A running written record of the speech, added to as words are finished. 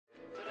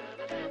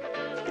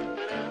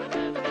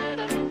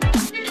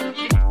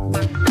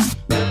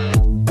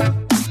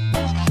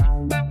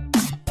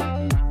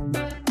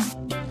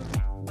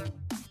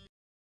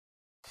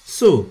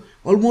So,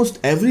 almost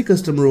every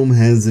custom ROM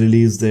has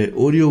released the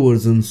Oreo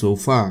version so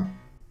far.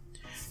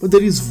 But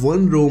there is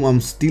one ROM I'm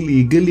still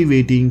eagerly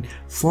waiting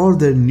for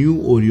the new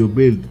Oreo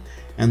build,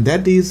 and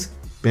that is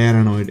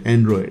Paranoid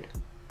Android.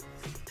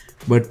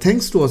 But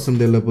thanks to awesome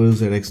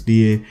developers at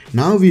XDA,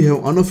 now we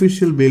have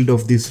unofficial build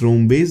of this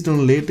ROM based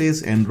on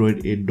latest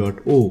Android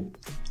 8.0.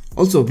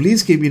 Also,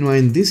 please keep in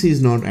mind this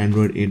is not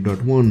Android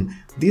 8.1,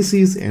 this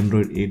is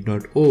Android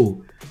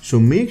 8.0. So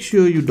make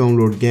sure you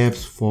download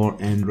gaps for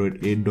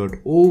Android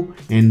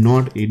 8.0 and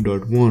not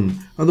 8.1,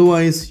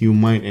 otherwise you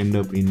might end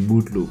up in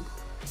boot loop.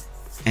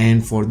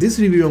 And for this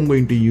review I'm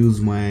going to use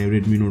my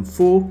Redmi Note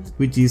 4,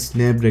 which is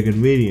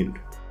Snapdragon variant.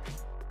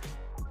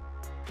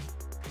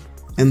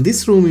 And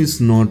this ROM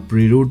is not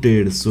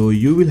pre-rooted, so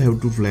you will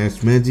have to flash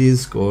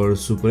Magisk or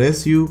Super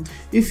SU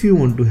if you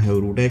want to have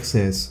root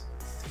access.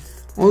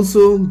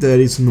 Also, there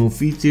is no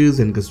features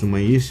and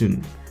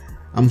customization.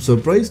 I'm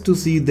surprised to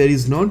see there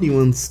is not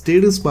even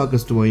status bar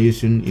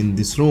customization in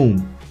this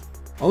ROM.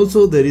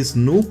 Also, there is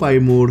no pie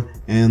mode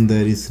and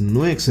there is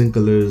no accent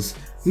colors,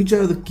 which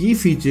are the key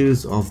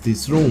features of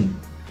this ROM.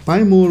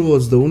 Pie mode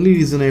was the only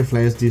reason I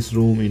flashed this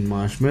ROM in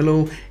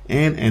Marshmallow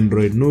and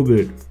Android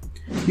Nougat.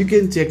 You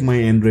can check my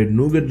Android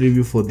Nougat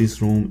review for this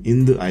ROM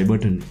in the I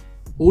button.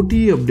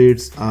 OTA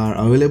updates are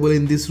available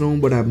in this ROM,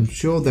 but I'm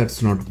sure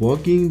that's not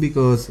working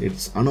because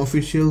it's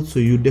unofficial, so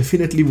you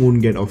definitely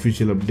won't get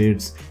official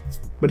updates.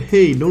 But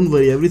hey, don't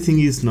worry, everything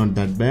is not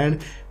that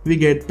bad. We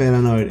get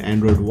Paranoid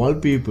Android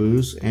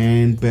wallpapers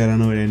and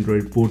Paranoid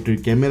Android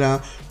portrait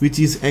camera, which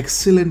is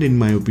excellent in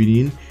my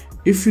opinion.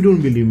 If you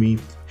don't believe me,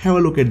 have a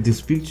look at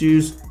these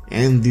pictures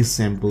and this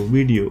sample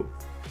video.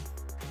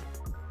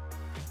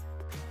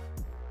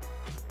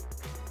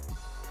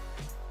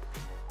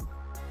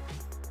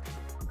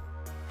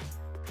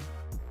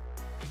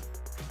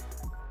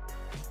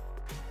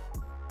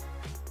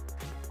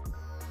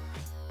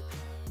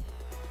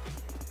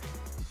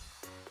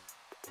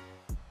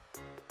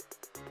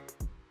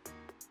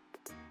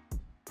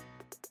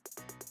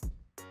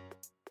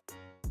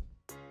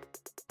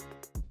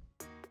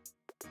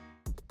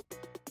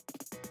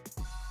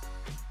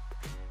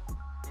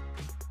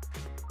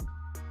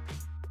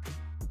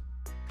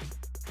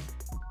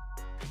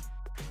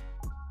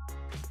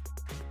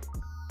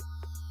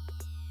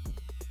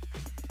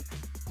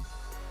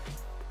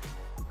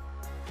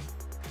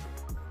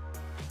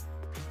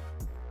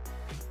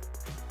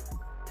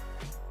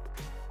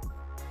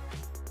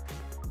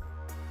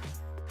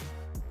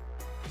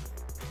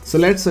 So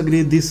let's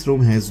agree this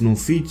ROM has no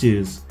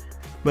features.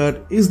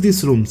 But is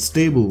this ROM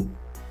stable?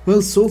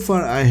 Well, so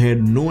far I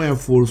had no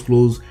F-force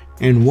close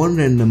and one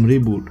random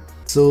reboot.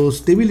 So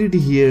stability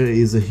here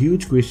is a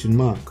huge question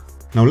mark.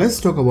 Now let's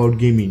talk about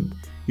gaming.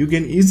 You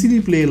can easily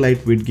play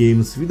lightweight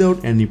games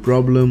without any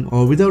problem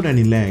or without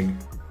any lag.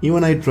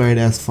 Even I tried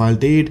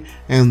Asphalt 8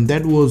 and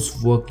that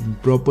was working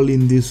properly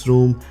in this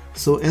ROM.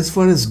 So as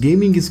far as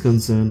gaming is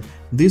concerned,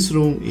 this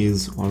ROM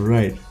is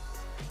alright.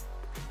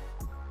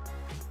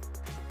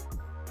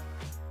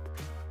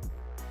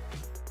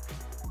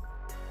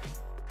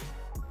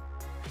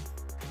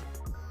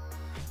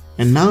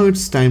 And now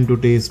it's time to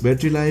test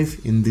battery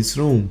life in this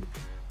ROM.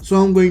 So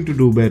I'm going to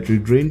do battery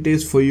drain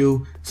test for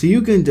you so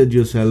you can judge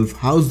yourself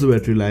how's the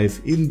battery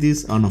life in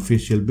this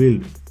unofficial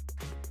build.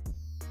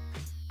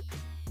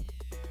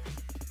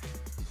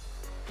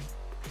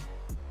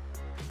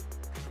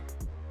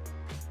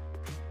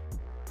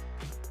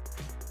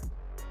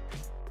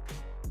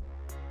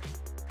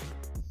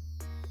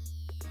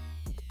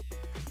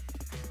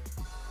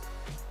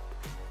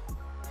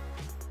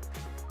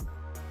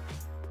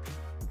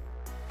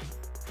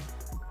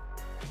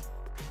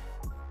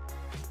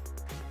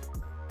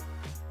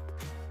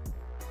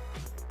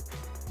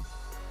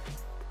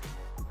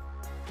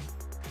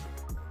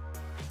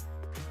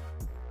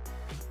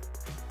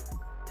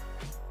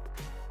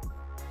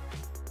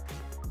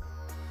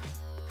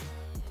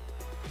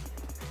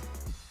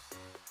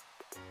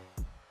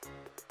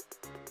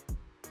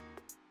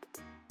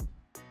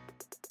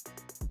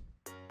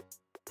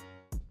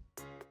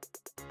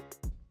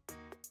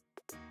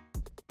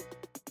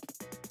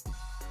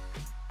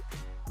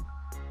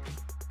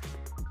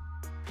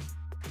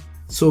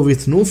 So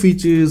with no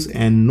features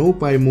and no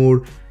pie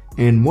mode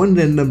and one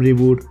random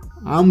reboot,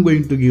 I'm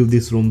going to give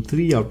this ROM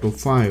 3 out of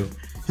 5.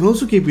 And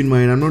also keep in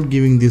mind, I'm not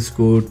giving this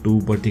score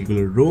to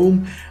particular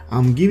ROM,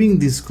 I'm giving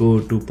this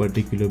score to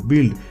particular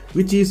build,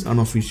 which is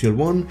unofficial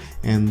one,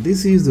 and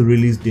this is the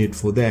release date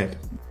for that.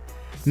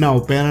 Now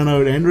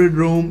Paranoid Android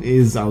ROM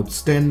is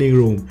outstanding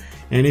ROM,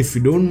 and if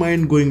you don't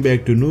mind going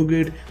back to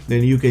Nougat,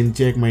 then you can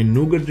check my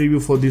Nougat review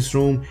for this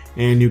ROM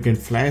and you can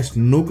flash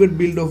Nougat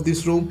build of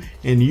this ROM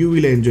and you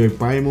will enjoy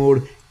pie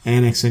mode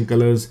and accent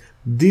colors.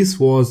 This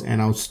was an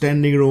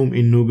outstanding ROM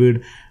in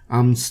Nougat.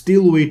 I'm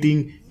still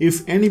waiting.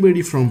 If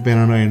anybody from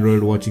Paranoid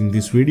Android watching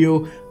this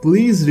video,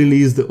 please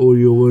release the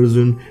Oreo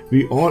version.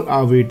 We all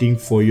are waiting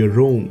for your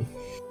ROM.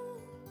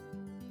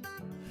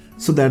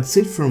 So that's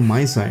it from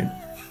my side.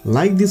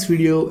 Like this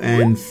video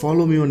and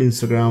follow me on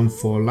Instagram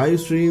for live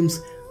streams.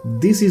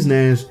 This is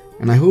Nash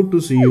and I hope to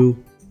see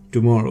you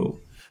tomorrow.